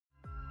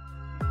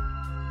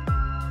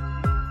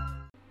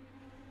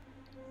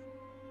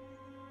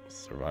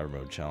Survivor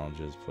mode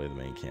challenges. Play the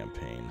main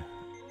campaign.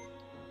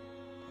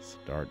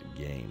 Start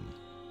game.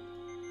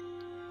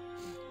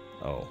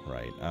 Oh,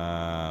 right.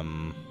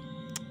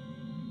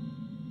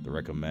 The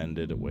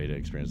recommended way to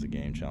experience the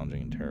game,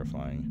 challenging and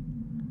terrifying.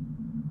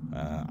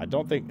 I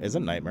don't think...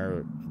 Isn't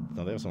Nightmare...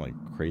 Don't they have some,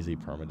 like, crazy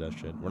permadeath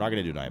shit? We're not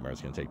going to do Nightmare.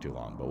 It's going to take too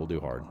long, but we'll do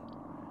hard.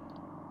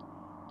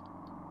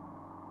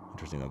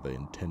 Interesting that the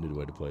intended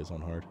way to play is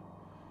on hard.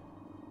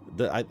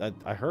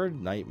 I heard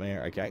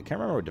Nightmare... I can't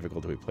remember what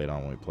difficulty we played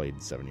on when we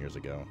played 7 years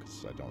ago,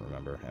 because I don't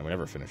remember. And we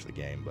never finished the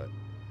game, but...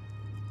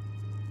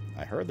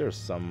 I heard there's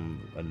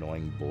some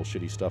annoying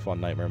bullshitty stuff on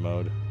Nightmare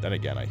mode. Then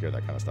again, I hear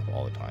that kind of stuff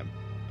all the time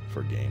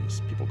for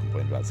games. People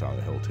complained about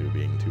Silent Hill 2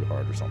 being too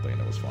hard or something, and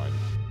it was fine.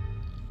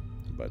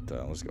 But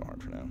let's go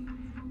hard for now.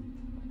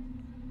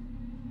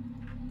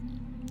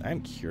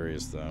 I'm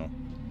curious, though.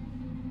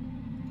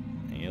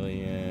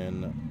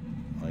 Alien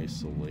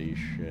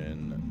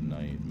Isolation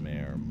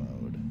Nightmare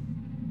mode.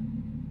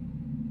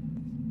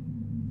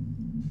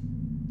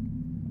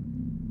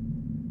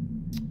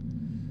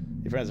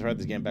 Your friends have heard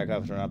this game back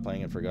up after not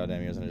playing it for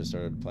goddamn years, and I just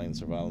started playing the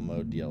survival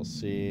mode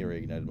DLC,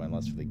 reignited my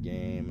lust for the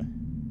game.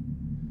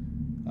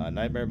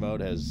 Nightmare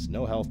mode has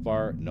no health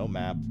bar, no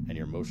map, and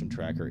your motion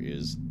tracker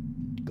is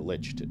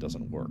glitched. It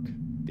doesn't work.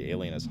 The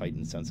alien has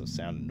heightened sense of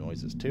sound and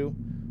noises too.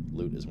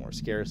 Loot is more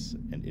scarce,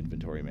 and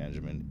inventory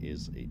management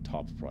is a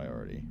top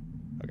priority.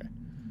 Okay,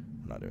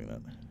 I'm not doing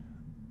that.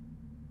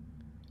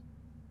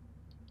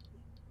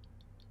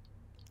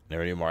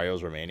 Never knew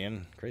Mario's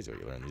Romanian. Crazy what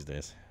you learn these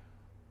days.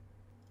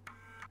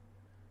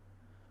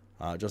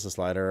 Just a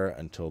slider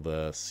until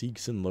the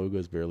Seegson logo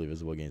is barely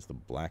visible against the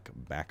black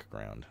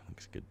background.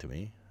 Looks good to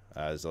me.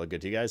 Does it look good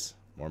to you guys?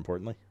 More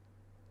importantly,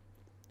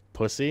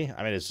 pussy.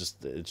 I mean, it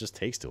just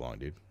takes too long,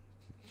 dude.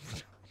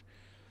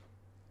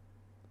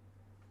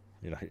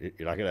 You're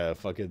not gonna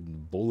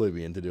fucking bully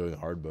me into doing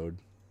hard mode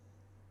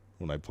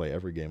when I play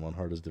every game on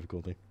hardest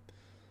difficulty.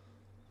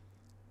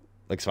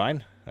 Looks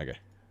fine. Okay.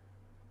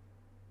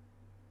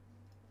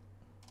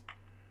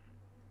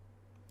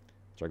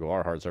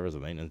 Jaguar hard service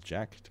with maintenance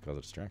jack to cause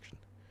a distraction.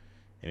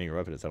 Aiming your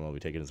weapon at someone will be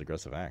taken as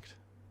aggressive act.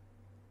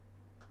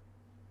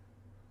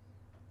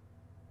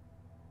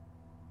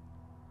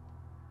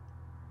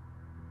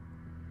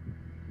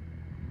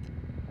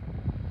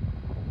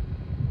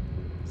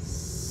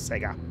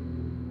 Sega.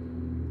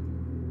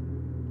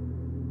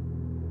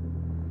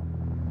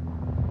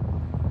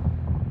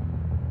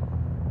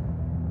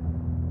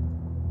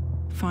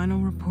 Final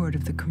report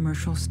of the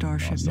commercial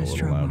starship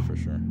Nostromo. Loud for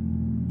sure.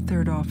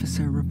 Third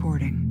officer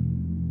reporting.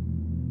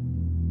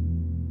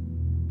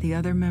 The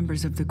other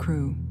members of the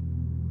crew: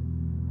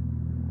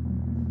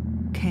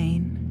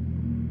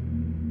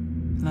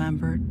 Kane,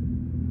 Lambert,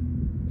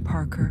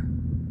 Parker,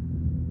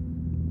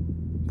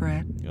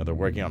 Brett. You know, they're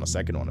working on a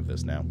second one of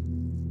this now.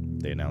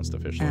 They announced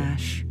officially.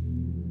 Ash.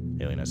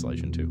 Alien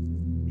Isolation 2.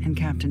 And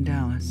Captain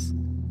Dallas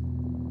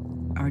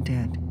are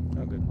dead.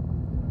 Oh, good.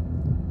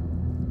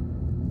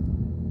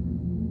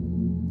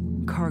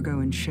 Cargo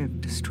and ship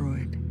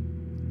destroyed.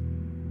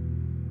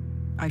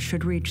 I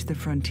should reach the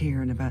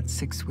frontier in about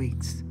 6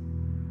 weeks.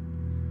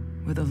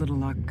 With a little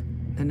luck,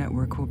 the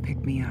network will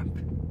pick me up.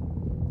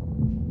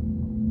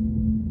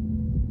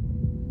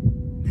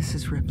 This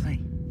is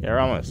Ripley. Yeah,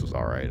 Romulus was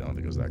alright. I don't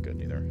think it was that good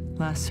either.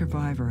 Last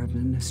survivor of the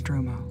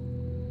Nostromo.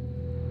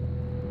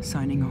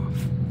 Signing off.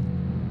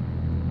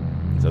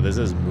 So this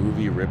is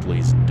movie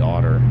Ripley's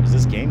daughter. Is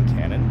this game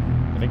canon?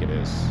 I think it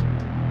is.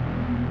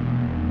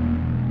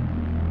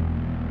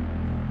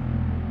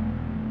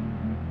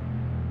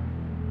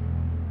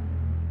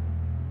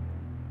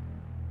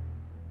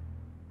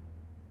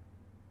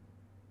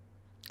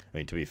 I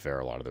mean, to be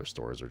fair, a lot of their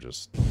stories are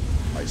just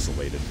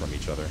isolated from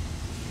each other.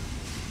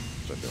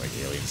 So I feel like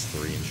Aliens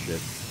 3 and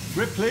shit.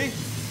 Ripley?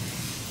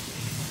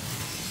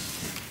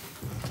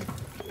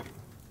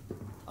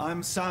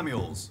 I'm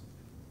Samuels.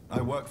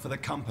 I work for the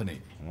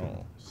company.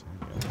 Oh,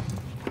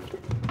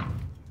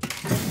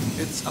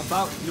 It's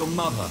about your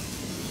mother.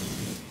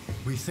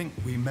 We think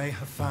we may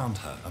have found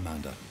her,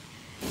 Amanda.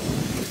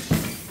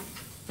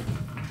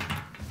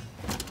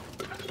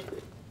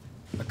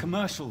 A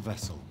commercial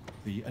vessel,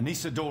 the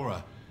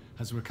Anisadora,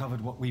 has recovered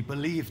what we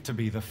believe to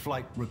be the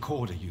flight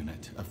recorder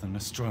unit of the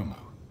Nostromo.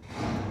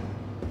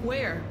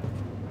 Where?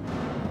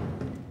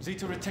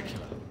 Zeta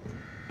Reticula.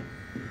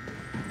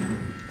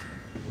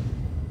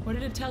 What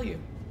did it tell you?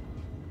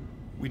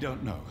 We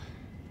don't know.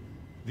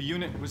 The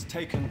unit was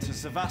taken to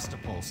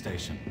Sevastopol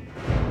station.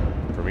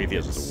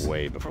 Prometheus was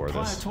way before this.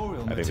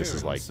 Proprietorial I think this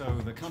is like material,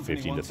 so the company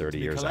 15 to wants it 30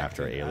 be years collected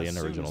after as Alien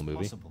soon original as movie?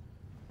 possible.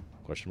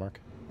 Question mark?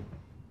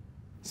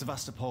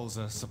 Sevastopol's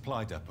a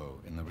supply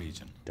depot in the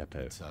region.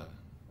 Depot. It's a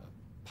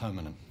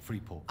permanent free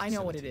port I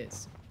know what it facility.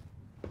 is.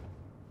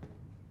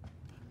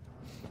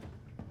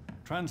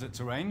 Transit's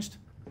arranged.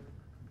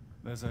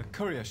 There's a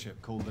courier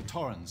ship called the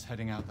Torrens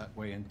heading out that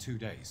way in 2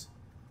 days.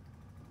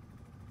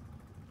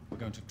 We're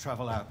going to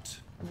travel out.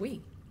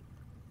 We?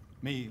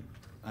 Me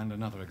and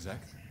another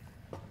exec.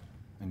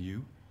 And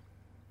you,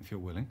 if you're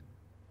willing.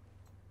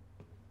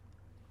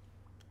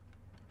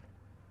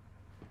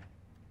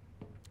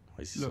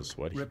 Why is he so Look,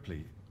 sweaty?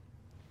 Ripley,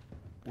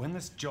 when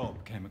this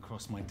job came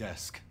across my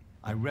desk,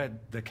 I read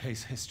the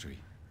case history.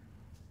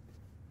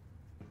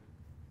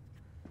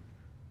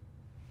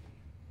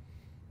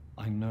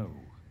 I know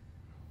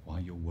why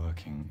you're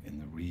working in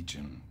the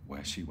region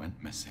where she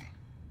went missing.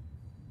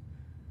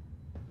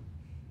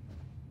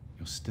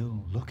 You're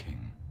still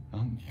looking,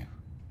 aren't you?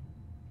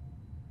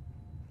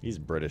 He's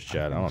British,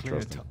 Chad. I don't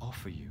trust him. To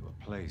offer you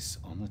a place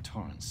on the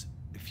Torrens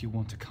if you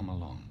want to come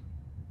along.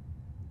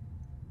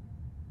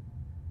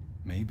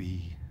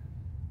 Maybe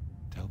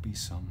there'll be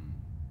some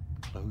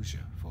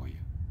closure for you.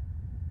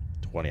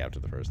 20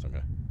 after the first,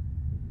 okay.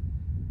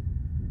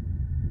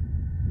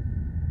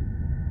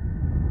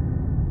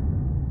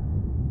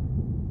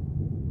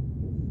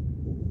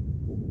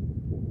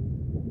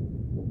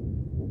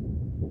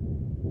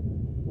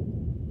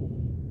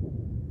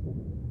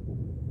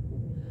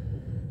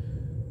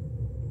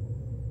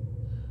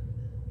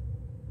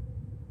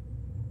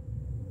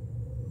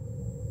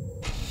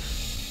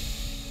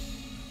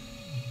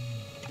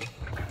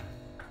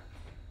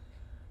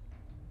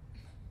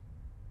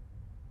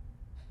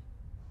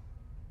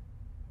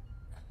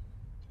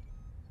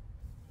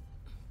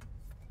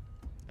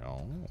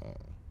 Oh.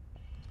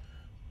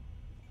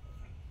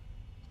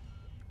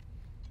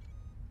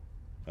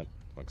 That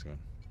fuck's going.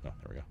 Oh,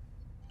 there we go.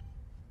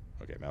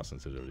 Okay, mouse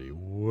sensitivity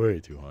way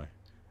too high.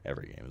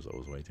 Every game is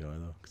always way too high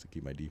though, because I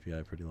keep my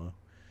DPI pretty low.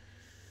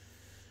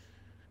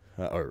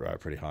 Or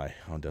pretty high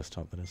on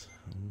desktop, that is.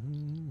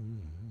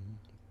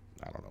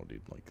 I don't know,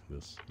 dude. Like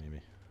this,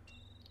 maybe.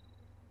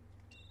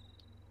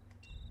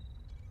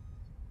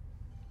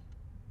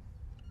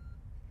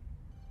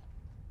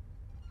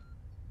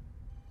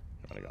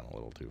 I might have gone a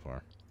little too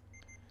far.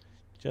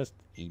 Just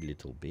a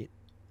little bit.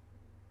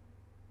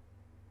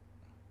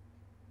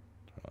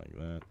 Like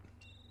that.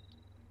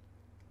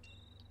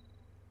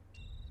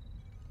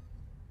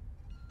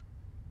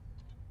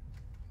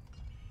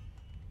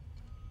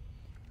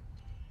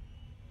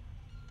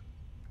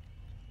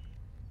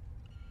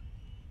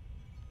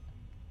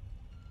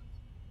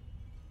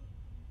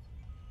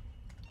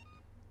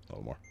 A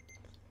little more.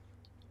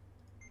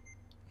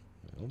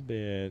 A little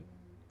bit.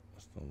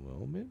 Just a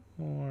little bit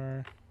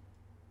more.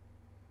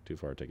 Too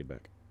far, take it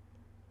back.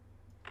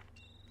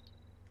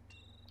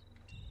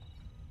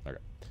 Okay.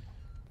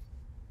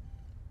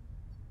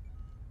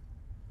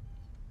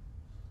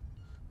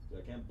 Dude,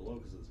 I can't blow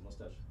because of this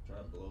mustache. I'm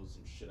trying to blow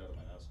some shit out of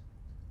my nose.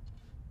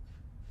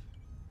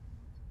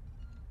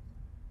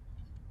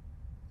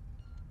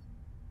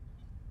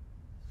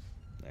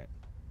 Alright.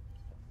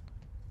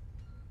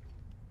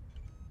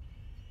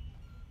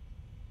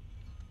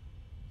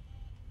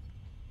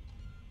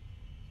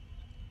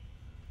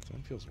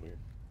 Something feels weird.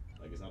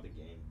 Like it's not the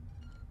game.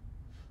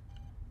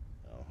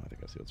 Oh, I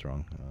think I see what's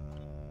wrong.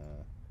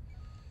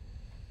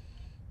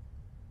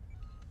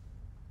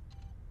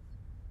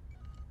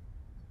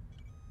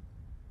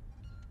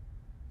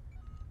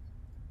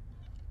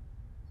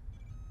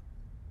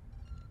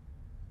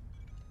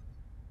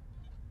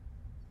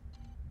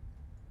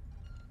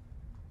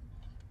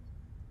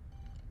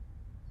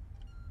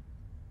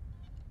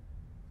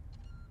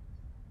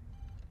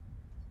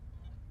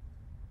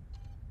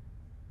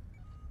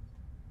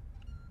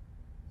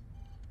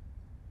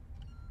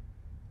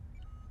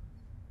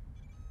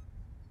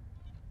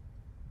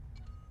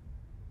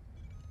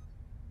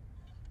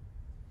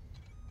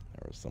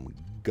 There was some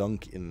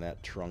gunk in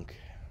that trunk.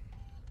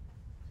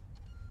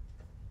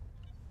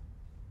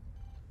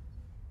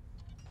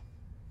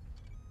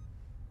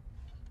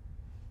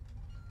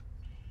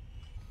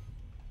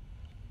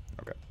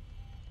 Okay.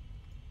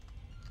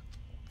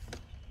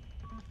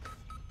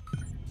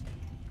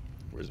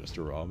 Where's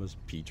Mr. Robbins?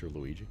 Peach or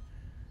Luigi?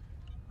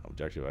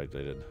 Objective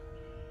updated.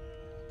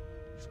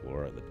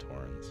 Explore the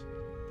Torrens.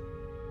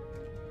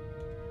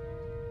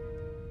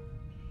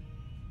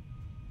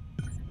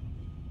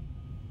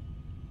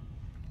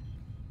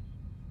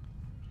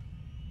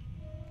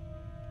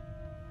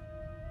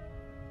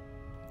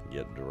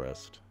 Get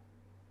dressed.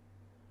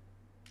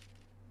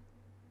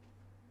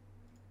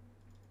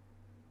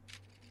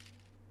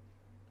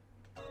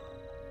 I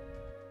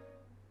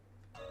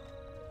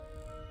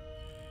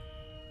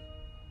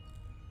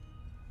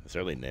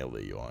certainly nailed the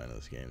UI in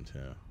this game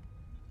too.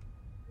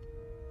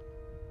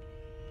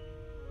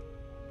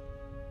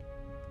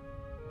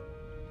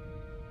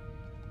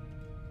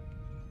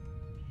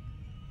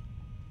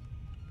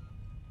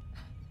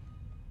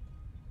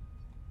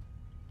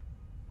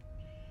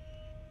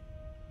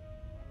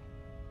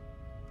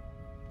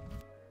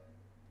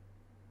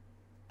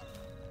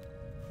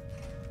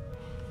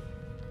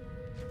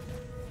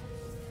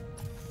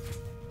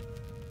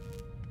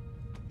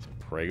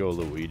 Prego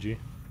Luigi?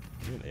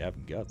 Dude, they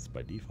have guts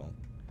by default.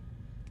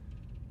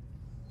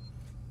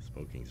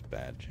 Smoking's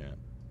bad, chat.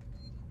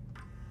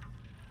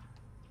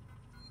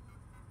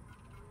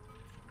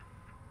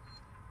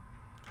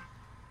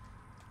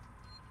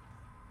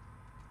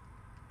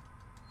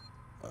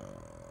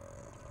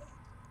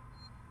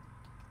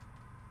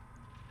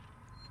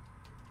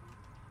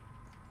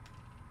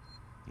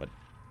 What?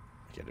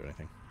 I can't do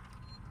anything.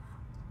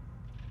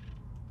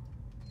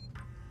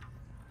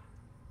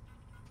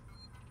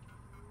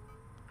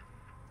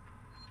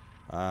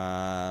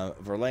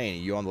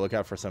 Verlaine, you on the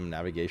lookout for some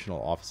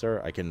navigational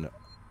officer?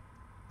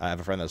 I have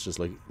a friend that's just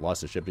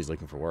lost his ship. He's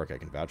looking for work. I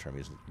can vouch for him.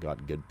 He's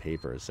got good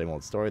papers. Same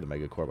old story. The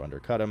megacorp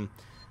undercut him.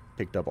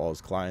 Picked up all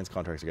his clients.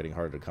 Contracts are getting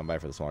harder to come by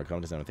for the smaller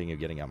companies. I'm thinking of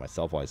getting out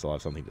myself while I still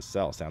have something to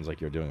sell. Sounds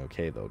like you're doing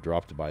okay, though.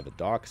 Dropped by the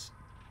docks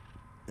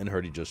and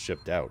heard he just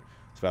shipped out.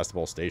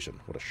 Sebastopol Station.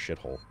 What a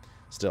shithole.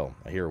 Still,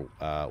 I hear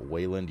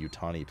Wayland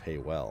Yutani pay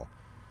well.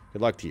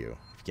 Good luck to you.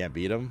 If you can't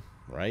beat him,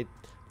 right?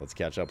 Let's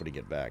catch up when you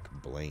get back.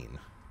 Blaine.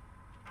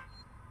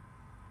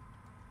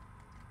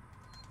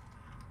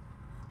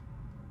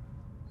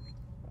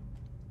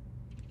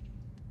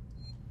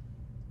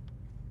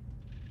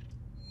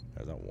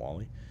 Is that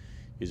Wally?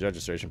 Use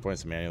registration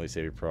points to manually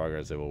save your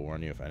progress. They will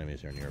warn you if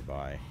enemies are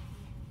nearby.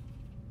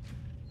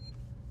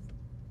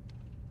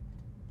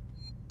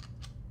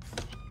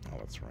 Oh,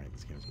 that's right.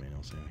 This game's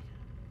manual saving.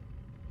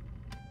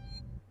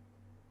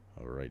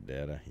 Overwrite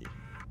data.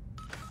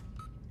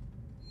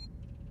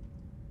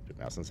 Dude,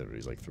 now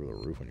sensitivity's like through the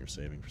roof when you're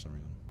saving for some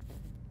reason.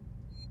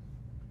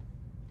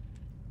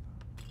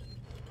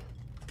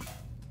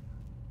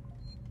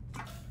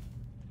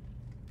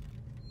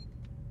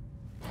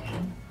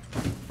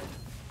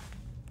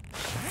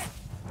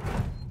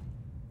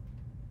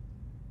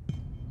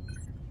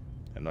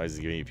 Noise is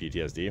giving you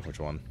PTSD. Which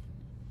one?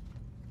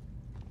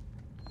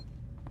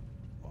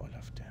 Oh, I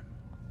left him.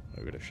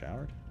 We could have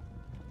showered.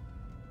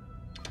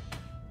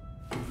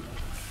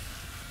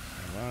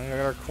 Well, I got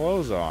our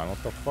clothes on.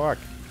 What the fuck?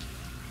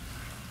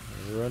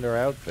 We ruined our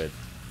outfit.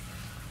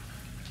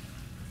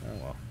 Oh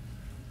well.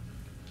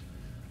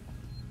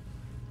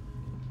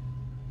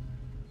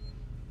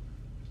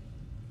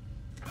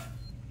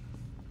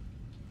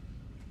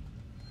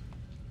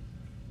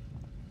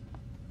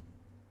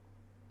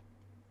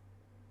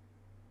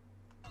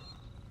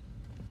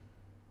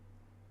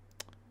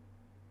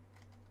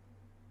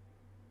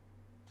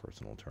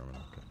 Personal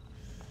terminal. Okay.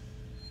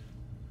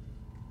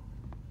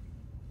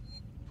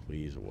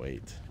 Please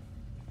wait.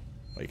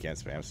 Oh, you can't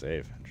spam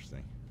save.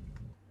 Interesting.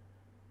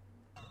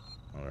 I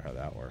wonder how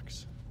that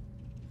works.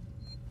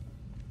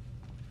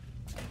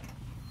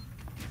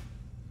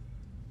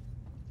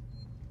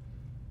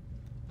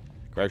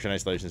 Correction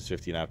isolation is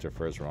 15 after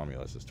first.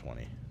 Romulus is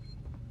 20.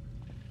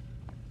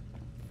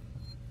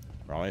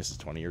 Romulus is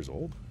 20 years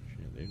old?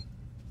 Shit, dude.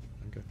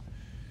 Okay.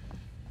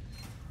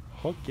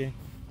 Okay.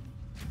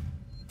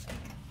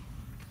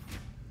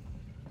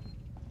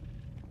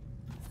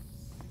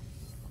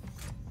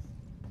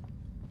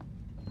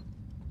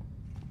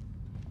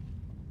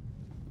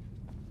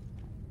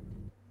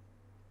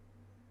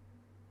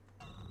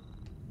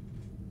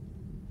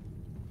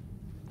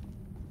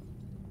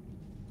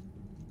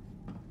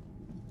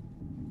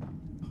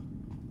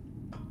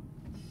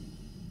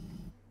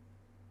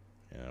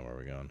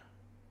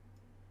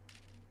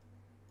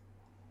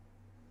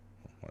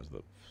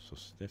 So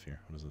stiff here.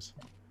 What is this?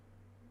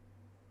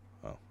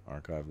 Oh,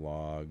 archive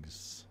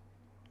logs.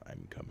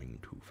 I'm coming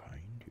to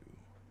find you.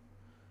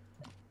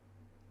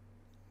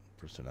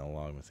 Personnel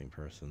log, missing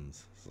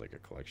persons. This is like a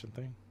collection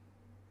thing.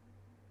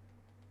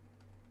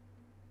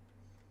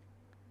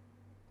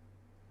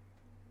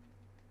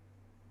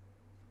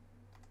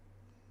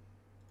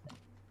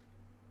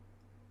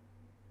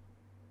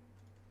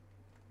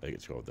 I think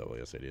it's called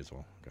WSAD as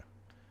well. Okay,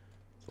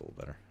 it's a little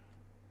better.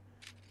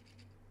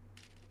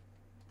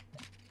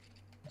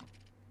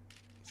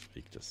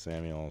 Speak to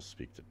Samuel,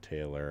 speak to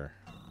Taylor.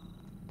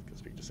 Let's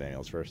speak to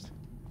Samuels first.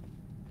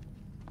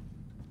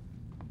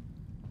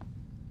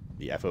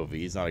 The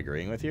FOV's not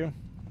agreeing with you?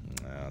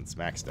 It's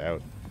maxed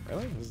out.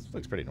 Really? This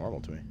looks pretty normal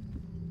to me.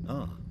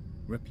 Ah,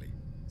 Ripley.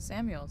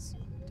 Samuels,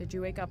 did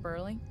you wake up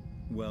early?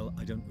 Well,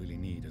 I don't really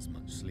need as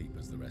much sleep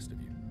as the rest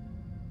of you.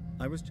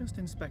 I was just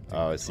inspecting.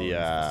 Oh, is he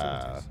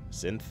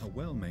synth? A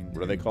well-maintained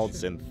What are they called?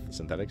 ship.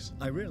 Synthetics?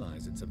 I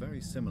realize it's a very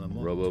similar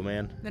model.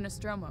 Robo-Man? The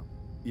Nostromo.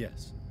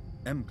 Yes,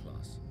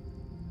 M-class.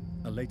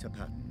 A later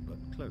pattern, but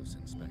close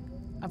in spec.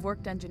 I've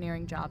worked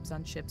engineering jobs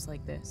on ships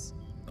like this.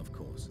 Of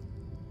course.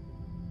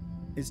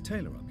 Is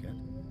Taylor up yet?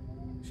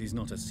 She's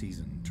not a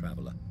seasoned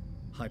traveler.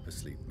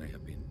 Hypersleep may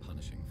have been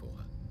punishing for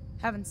her.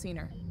 Haven't seen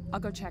her.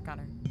 I'll go check on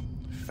her.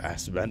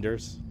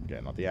 Fastbenders.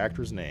 Okay, not the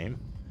actor's name.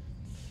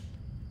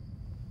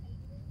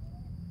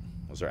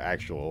 What's their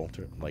actual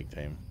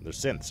name? They're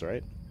synths,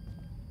 right?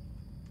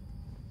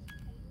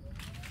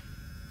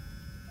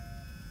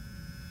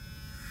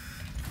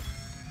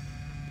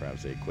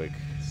 Perhaps a quick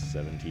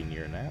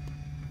 17-year nap. Oh,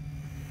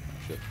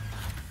 shit.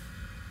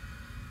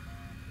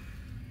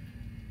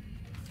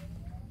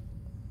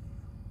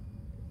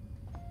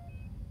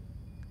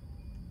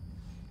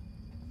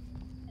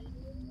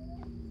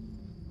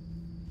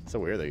 It's so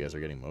weird that you guys are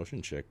getting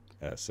motion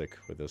sick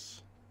with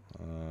this.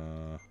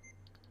 I'm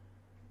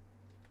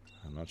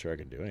not sure I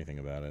can do anything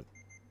about it.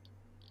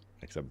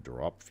 Except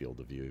drop field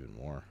of view even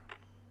more.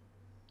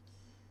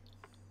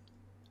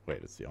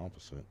 Wait, it's the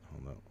opposite.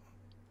 Hold up.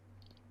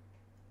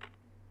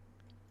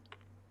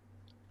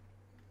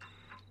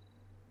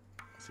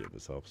 See if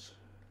this helps.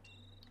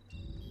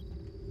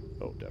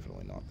 Oh,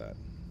 definitely not that.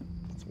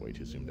 That's way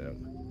too zoomed out.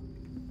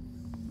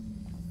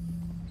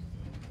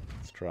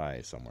 Let's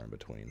try somewhere in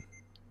between.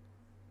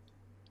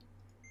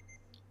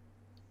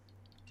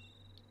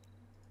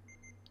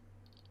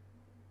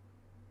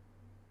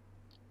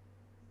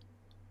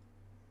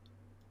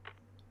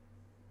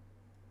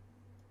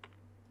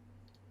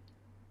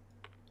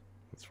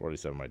 It's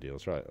 47 my deal.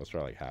 Let's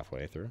try like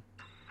halfway through.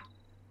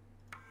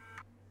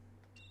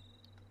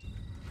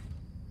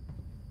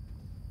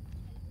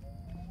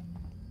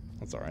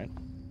 That's all right.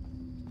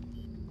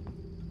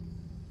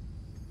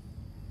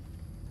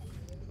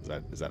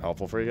 Is that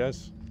helpful for you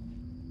guys?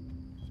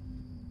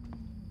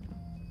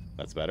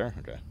 That's better?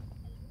 Okay.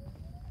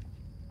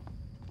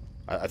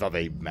 I thought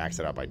they maxed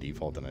it out by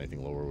default, and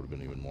anything lower would have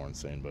been even more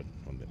insane, but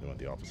they went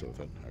the opposite with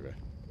it. Okay.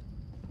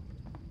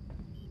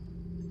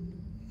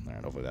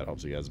 Alright, hopefully that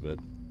helps you guys a bit.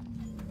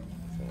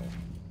 So,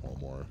 a little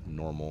more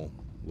normal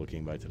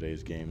looking by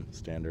today's game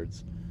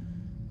standards.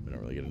 We don't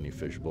really get any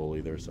fishbowl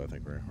either, so I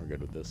think we're good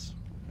with this.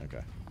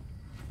 Okay.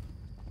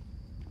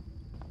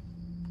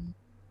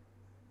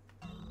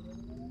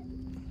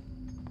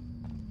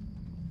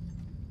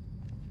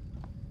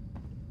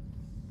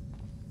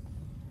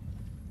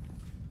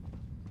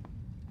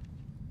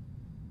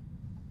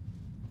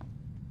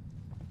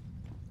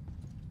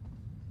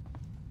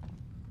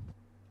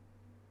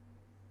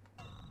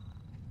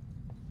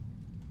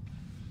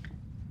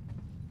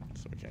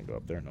 So we can't go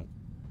up there, nope.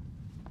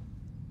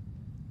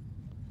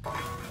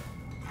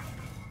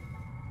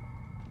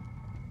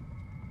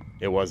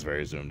 It was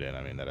very zoomed in.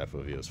 I mean, that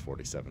FOV was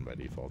 47 by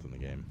default in the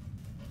game.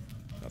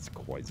 That's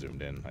quite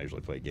zoomed in. I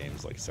usually play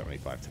games like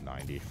 75 to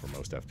 90 for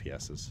most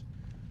FPSs.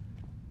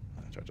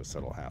 I try to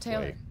settle halfway.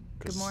 Taylor,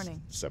 good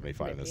morning.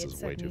 75, this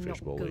is way too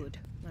fishbowl-y. Good.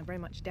 I very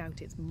much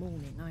doubt it's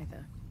morning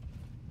either.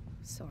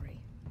 Sorry.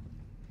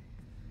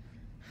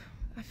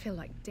 I feel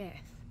like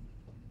death.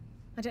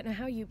 I don't know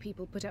how you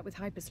people put up with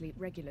hypersleep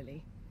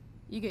regularly.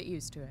 You get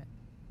used to it.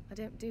 I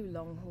don't do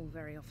long haul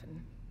very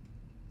often.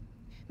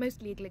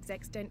 Most legal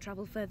execs don't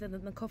travel further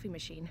than the coffee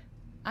machine.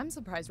 I'm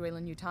surprised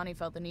Weyland-Yutani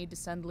felt the need to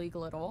send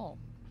legal at all.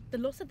 The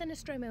loss of the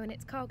Nostromo and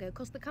its cargo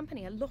cost the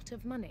company a lot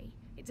of money.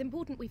 It's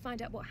important we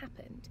find out what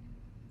happened.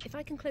 If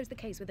I can close the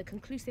case with a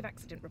conclusive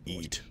accident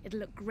report,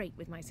 it'll look great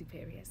with my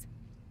superiors.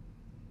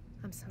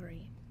 I'm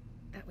sorry.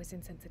 That was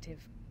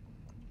insensitive.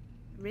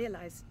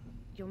 Realize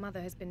your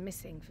mother has been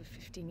missing for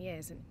 15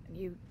 years and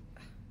you...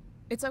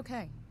 It's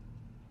okay.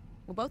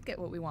 We'll both get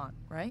what we want,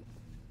 right?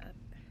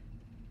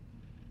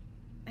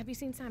 Have you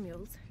seen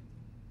Samuels?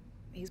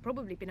 He's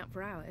probably been up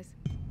for hours.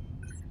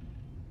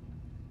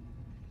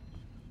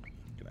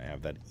 Can I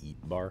have that eat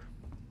bar?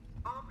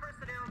 All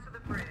personnel to the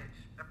bridge.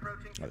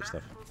 Approaching Other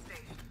stuff. Sebastopol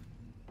Station.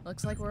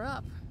 Looks like we're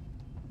up.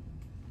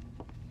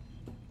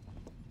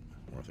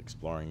 Worth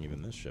exploring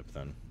even this ship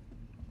then.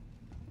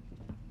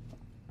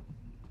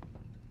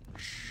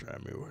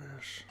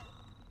 Samuels.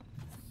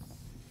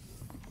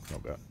 Oh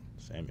god,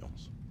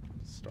 Samuels.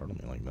 Startle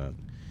me like that,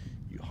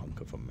 you hunk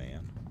of a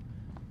man.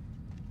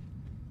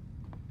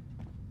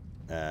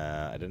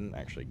 I didn't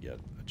actually get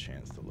a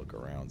chance to look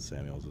around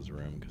Samuels'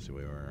 room because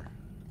we were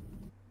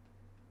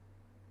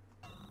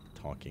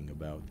talking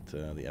about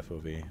the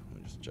FOV. Let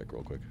me just check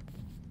real quick.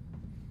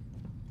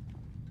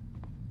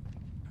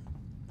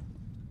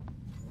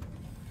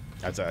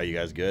 That's how you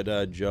guys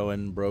good, Joe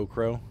and Bro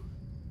Crow?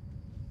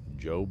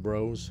 Joe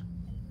Bros?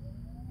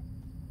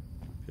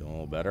 Feeling a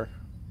little better?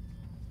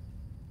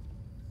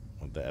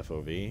 With the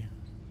FOV?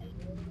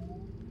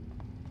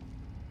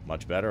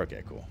 Much better?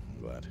 Okay, cool.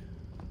 I'm glad.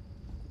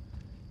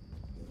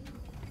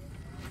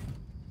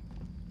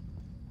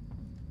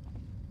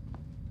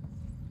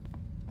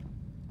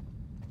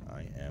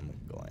 I am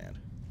glad.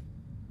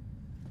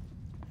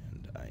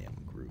 And I am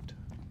Groot.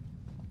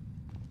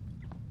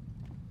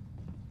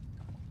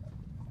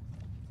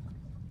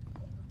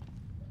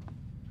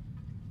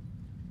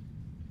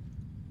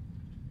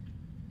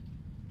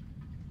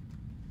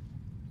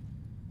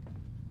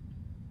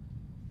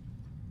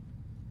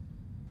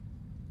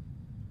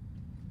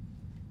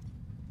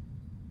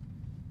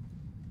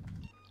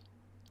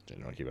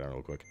 I want to keep that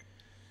real quick.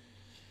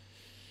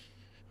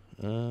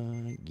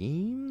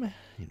 Game.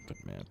 Input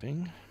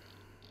mapping.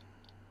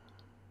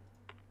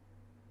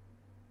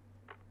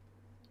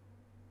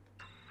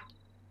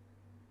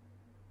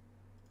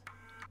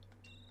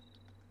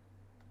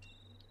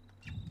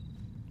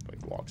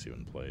 Like locks you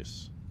in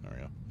place. There we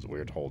go. It's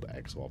weird to hold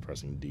X while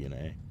pressing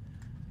DNA.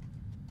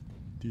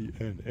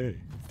 DNA.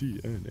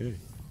 DNA.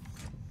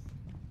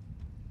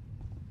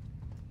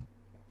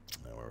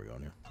 Now where are we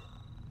going here?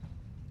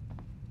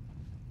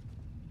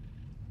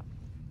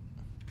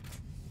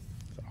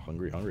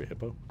 Hungry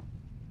hippo?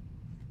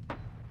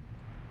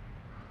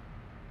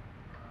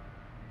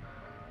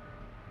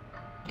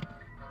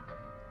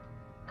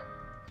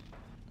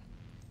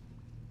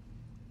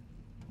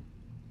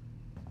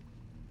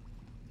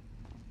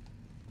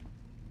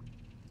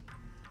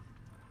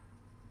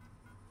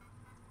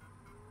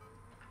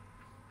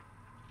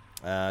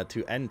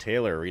 To end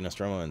Taylor, Rena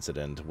Stromo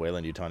incident,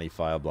 Weyland-Yutani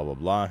file, blah, blah,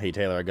 blah. Hey,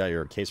 Taylor, I got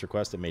your case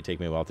request. It may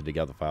take me a while to dig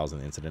out the files and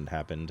the incident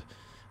happened.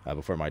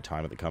 Before my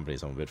time at the company,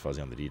 so I'm a bit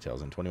fuzzy on the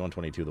details. In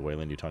 2122, the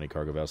Weyland-Yutani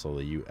cargo vessel,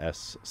 the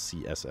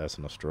USCSS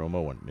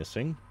Nostromo, went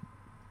missing.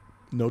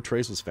 No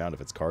trace was found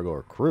of its cargo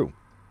or crew,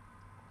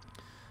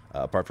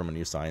 apart from a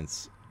new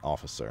science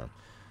officer.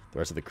 The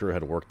rest of the crew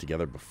had worked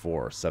together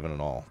before, 7 in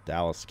all.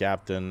 Dallas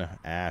captain,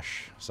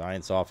 Ash,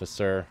 science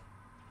officer.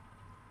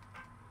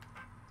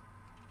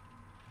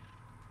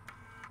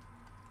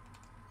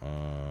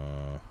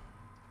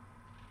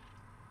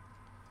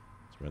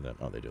 Where that?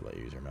 Oh, they do let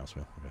you use your mouse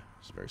wheel. Okay,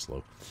 it's very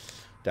slow.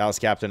 Dallas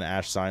captain,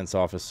 Ash, science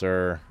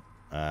officer,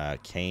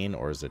 Kane,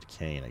 or is it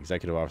Kane?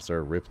 Executive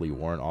officer, Ripley,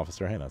 warrant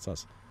officer. Hey, that's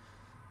us.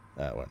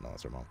 What? No,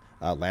 that's our mom.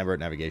 Lambert,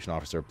 navigation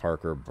officer,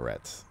 Parker,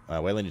 Brett.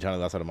 Weyland-Yutani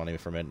lost out of money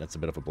from it, and it's a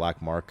bit of a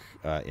black mark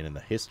in the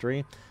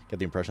history. Get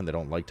the impression they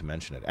don't like to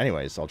mention it.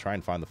 Anyways, I'll try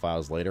and find the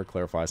files later,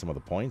 clarify some of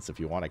the points. If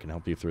you want, I can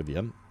help you through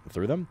them.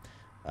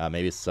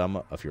 Maybe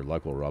some of your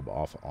luck will rub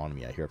off on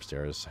me. I hear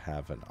upstairs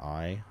have an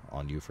eye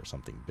on you for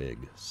something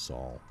big.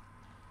 Saul.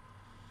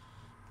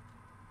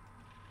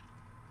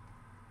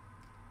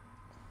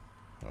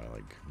 How do I,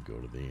 like, go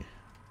to the...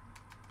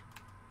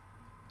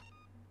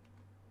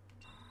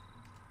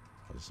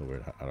 This is so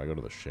weird. How do I go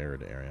to the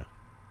shared area?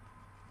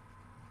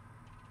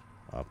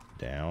 Up,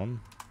 down?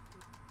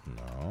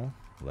 No.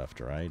 Left,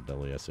 right.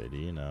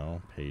 WSAD?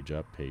 No. Page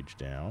up, page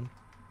down.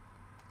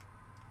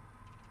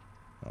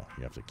 Oh,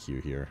 you have to queue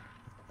here.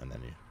 And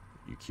then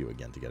you queue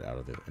again to get out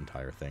of the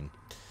entire thing.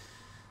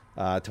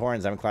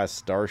 Torrens, M-Class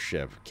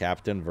Starship.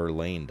 Captain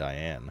Verlaine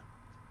Diane.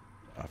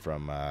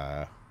 From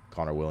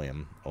Connor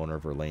William. Owner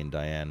Verlaine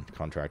Diane.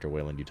 Contractor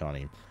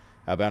Weyland-Yutani.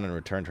 Outbound and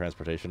return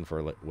transportation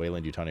for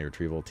Weyland-Yutani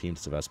retrieval. Team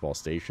to Sevastopol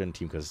Station.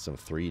 Team consists of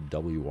 3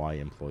 WY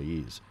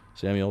employees.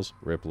 Samuels,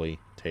 Ripley,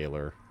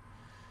 Taylor.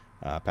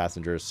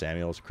 Passengers,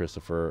 Samuels,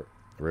 Christopher,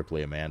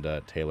 Ripley,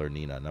 Amanda, Taylor,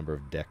 Nina. Number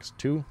of decks,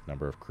 2.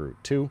 Number of crew,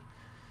 2.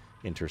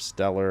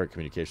 Interstellar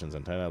communications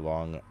antenna,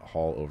 long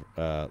haul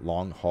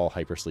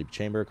hypersleep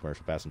chamber,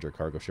 commercial passenger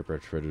cargo ship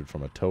retrofitted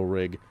from a tow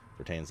rig,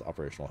 retains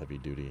operational heavy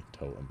duty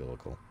tow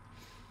umbilical.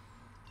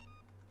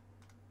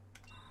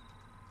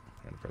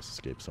 I'm gonna press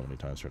escape so many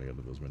times trying to get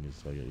into those menus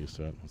until I get used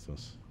to it. What's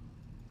this?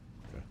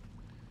 Okay.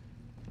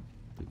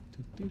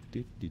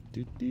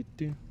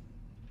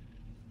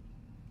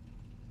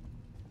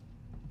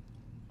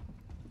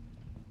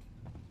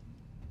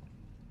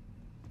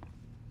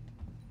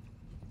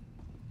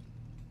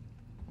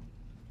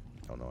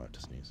 Oh no, I have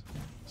to sneeze.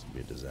 This would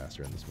be a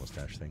disaster in this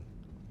mustache thing.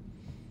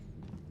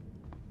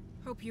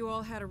 Hope you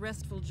all had a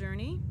restful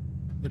journey.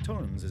 The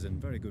Torrens is in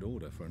very good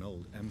order for an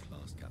old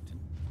M-Class, Captain.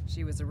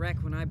 She was a wreck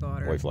when I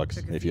bought her. Boy, Flux,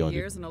 Took a few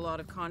years and a lot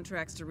of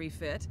contracts to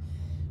refit.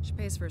 She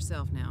pays for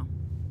herself now.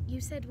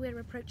 You said we're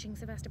approaching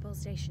Sevastopol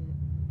Station.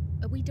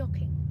 Are we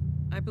docking?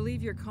 I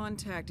believe your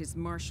contact is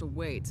Marshal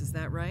Waits, is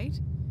that right?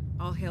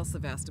 I'll hail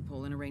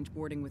Sevastopol and arrange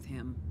boarding with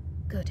him.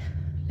 Good.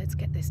 Let's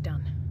get this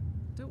done.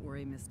 Don't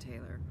worry, Miss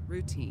Taylor.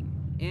 Routine.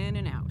 In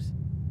and out.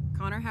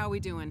 Connor, how we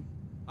doing?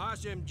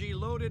 SMG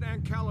loaded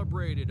and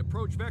calibrated.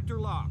 Approach vector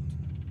locked.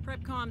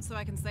 Prep comm so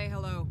I can say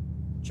hello.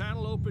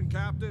 Channel open,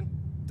 Captain.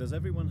 Does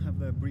everyone have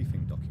their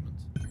briefing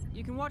documents?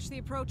 You can watch the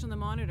approach on the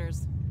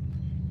monitors.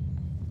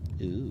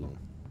 Ew.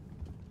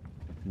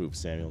 Move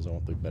Samuels, I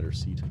want the better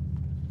seat.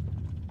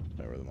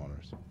 Where are the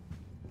monitors?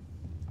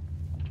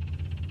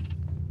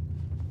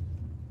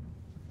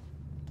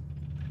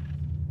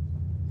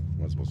 Where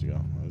am I supposed to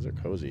go? Oh, these are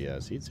cozy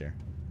seats here.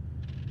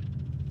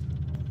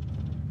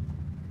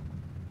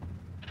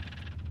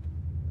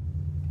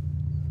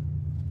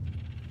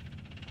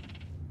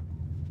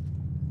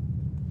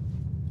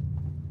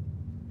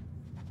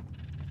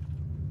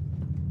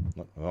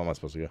 How am I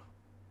supposed to go?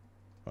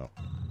 Oh,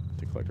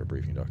 to collect our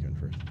briefing document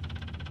first.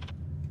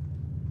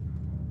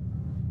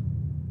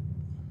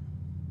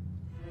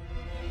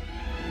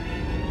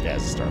 Yeah,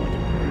 it's Starlink.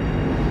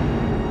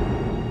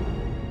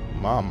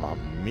 Mamma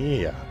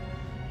mia.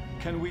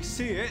 Can we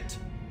see it?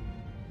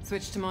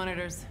 Switch to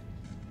monitors.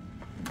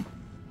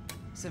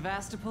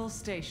 Sevastopol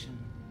Station.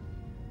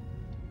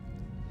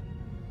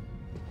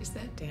 Is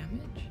that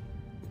damage?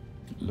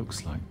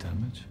 Looks like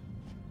damage.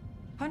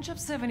 Punch up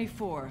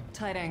 74,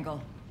 tight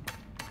angle.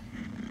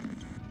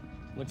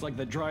 Looks like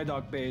the dry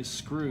dock bay is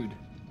screwed.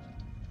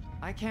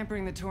 I can't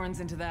bring the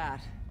Torrens into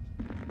that.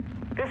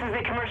 This is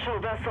the commercial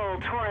vessel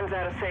Torrens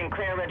out of St.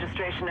 Clair,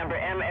 registration number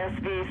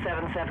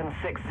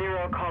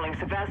MSV7760, calling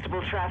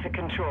Sevastopol Traffic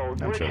Control.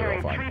 We're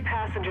carrying 3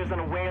 passengers on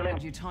a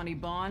Weyland-Yutani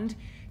Bond.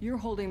 You're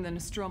holding the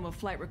Nostromo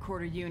flight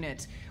recorder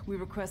unit. We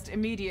request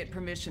immediate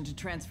permission to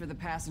transfer the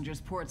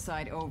passengers port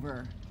side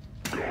over.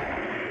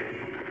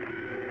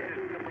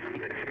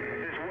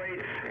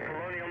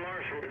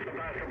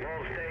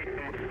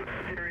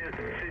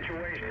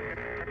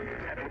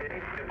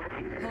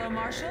 Hello,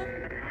 Marshal?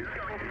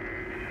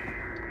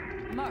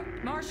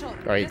 Marshal.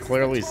 All right, he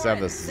clearly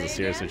said this is a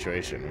serious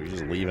situation. We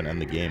just leave and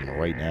end the game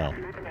right now.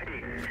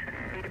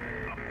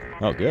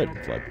 Oh, good.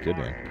 Flip. Good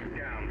man.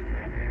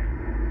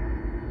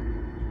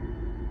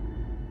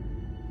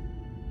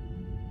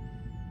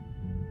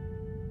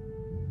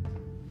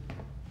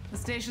 The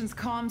station's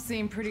comms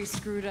seem pretty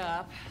screwed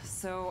up,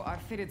 so I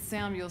fitted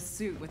Samuel's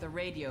suit with a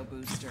radio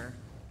booster.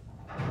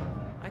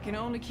 I can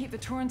only keep the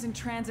Torrens in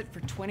transit for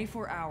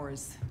 24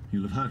 hours.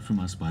 You'll have heard from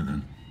us by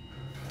then.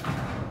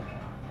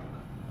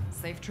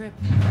 Safe trip.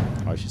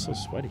 Why is she so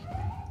sweaty?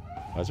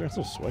 Why is her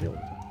so sweaty all the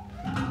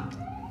time?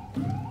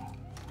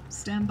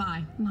 Stand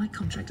by. My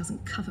contract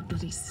doesn't cover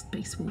bloody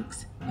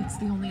spacewalks. It's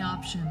the only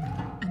option,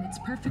 and it's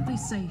perfectly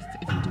safe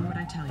if you do what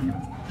I tell you.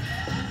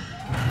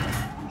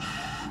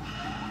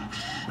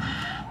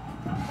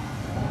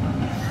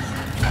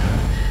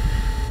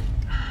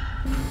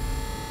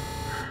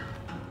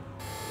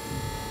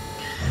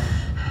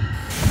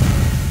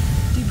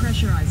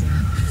 Depressurizing.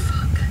 Oh,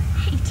 fuck.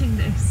 Hating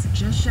this.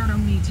 Just shout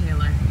on me,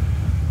 Taylor.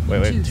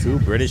 Wait, two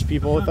British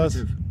people with us?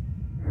 Holy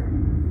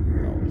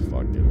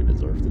fuck, dude, we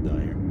deserve to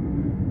die here.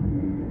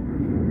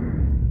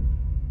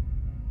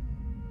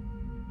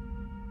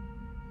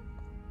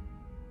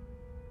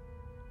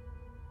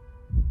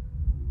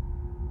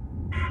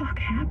 Fuck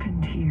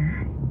happened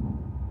here?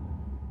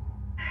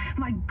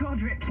 My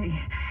God, Ripley.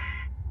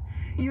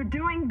 You're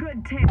doing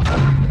good, Taylor.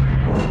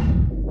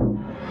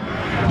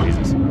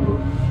 Jesus.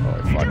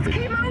 Holy fuck, Just dude.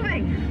 keep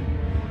moving!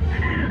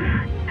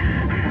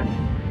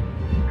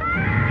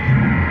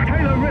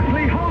 Taylor,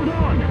 Ripley, hold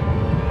on!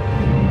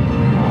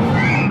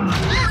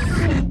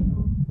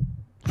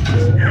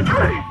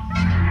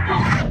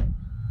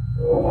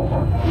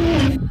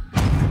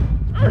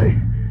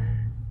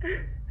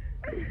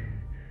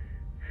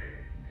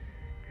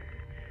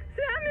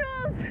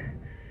 Samuels!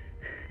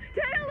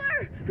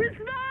 Taylor!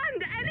 Respond!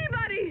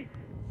 Anybody!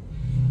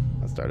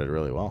 That started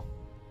really well.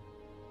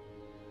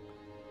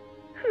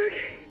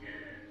 Okay.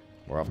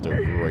 We're off to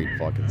a great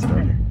fucking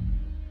start here.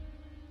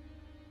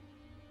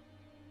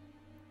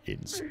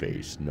 In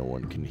space, no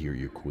one can hear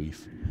you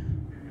queef.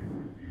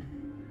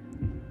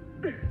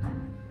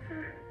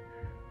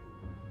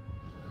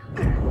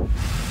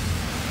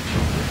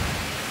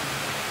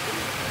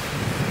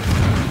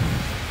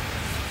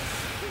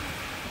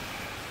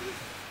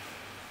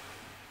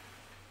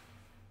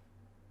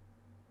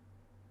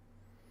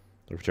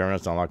 The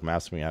terminals unlock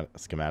map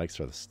schematics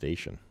for the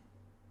station.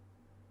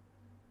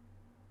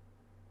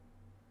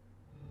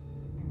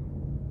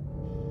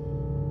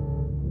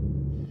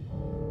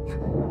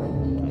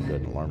 Oh,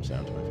 good, an alarm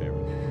sound's my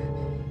favorite.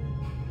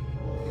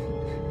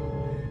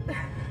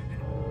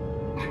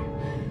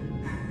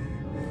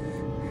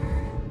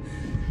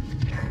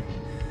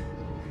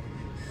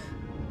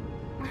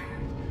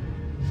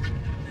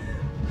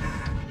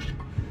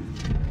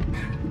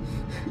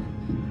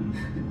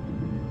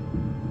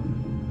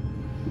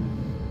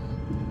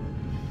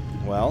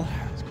 Well,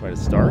 it's quite a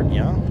start,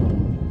 yeah.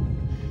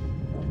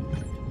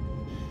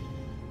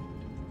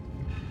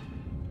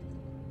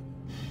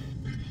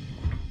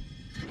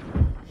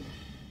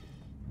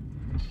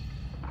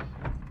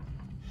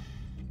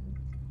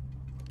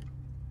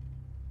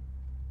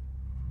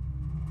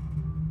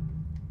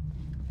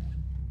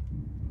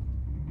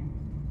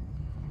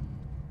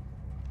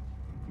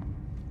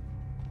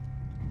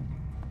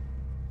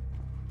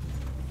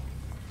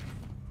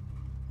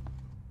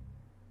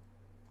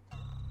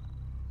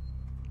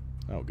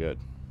 Oh, good.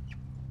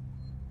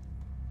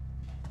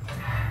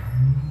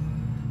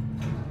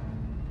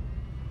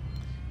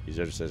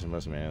 User says you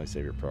must manually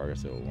save your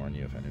progress. It will warn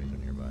you if enemies are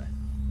nearby.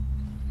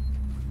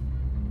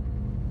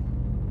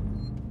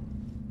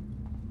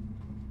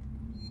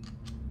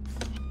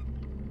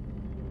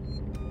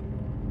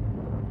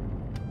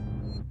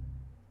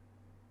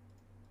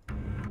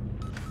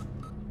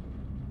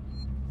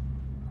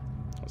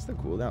 What's the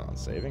cooldown on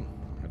saving?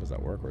 How does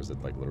that work? Or is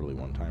it like literally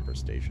one time per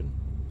station?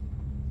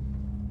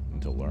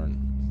 To learn.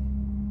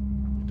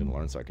 I didn't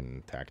learn so I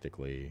can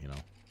tactically, you know,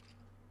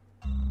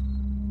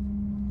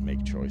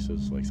 make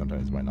choices. Like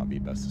sometimes it might not be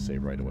best to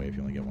save right away if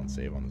you only get one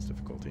save on this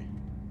difficulty.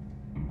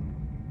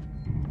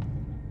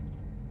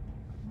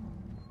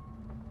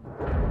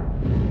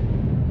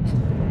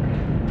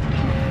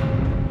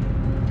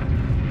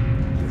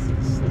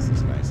 This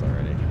is nice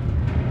already.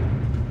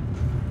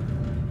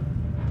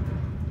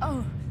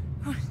 Oh.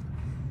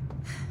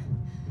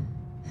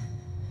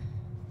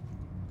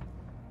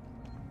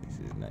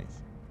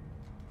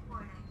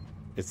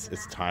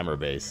 It's timer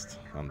based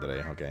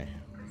today, okay.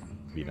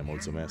 Vina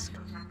mulțumesc.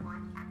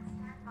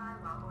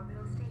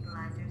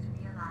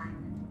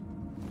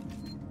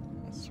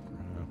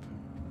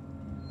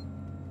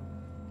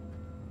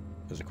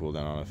 There's a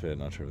cooldown on a fit,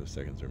 not sure if it's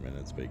seconds or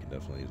minutes, but you can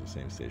definitely use the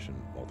same station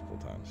multiple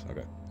times.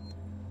 Okay.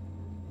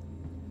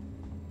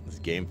 This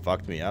game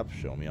fucked me up.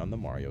 Show me on the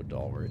Mario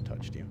doll where it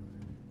touched you.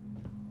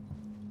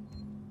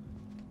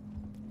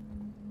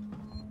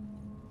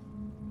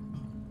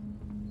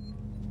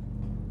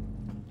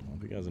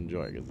 You guys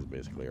enjoy it because it's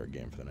basically our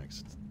game for the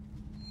next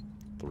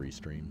 3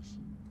 streams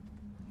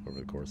over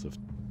the course of,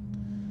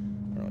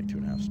 or like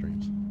 2.5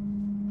 streams.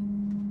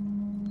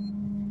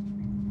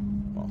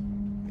 Well,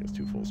 I guess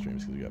 2 full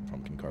streams because we got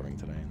pumpkin carving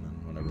today, and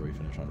then whenever we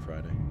finish on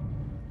Friday.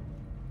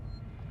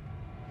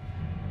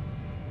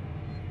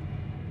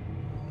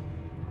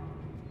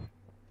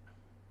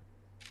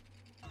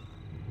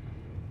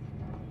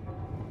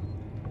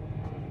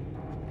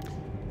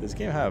 Does this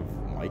game have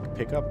mic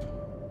pickup?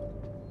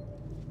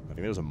 I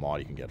think there's a mod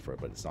you can get for it,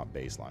 but it's not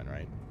baseline,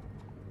 right?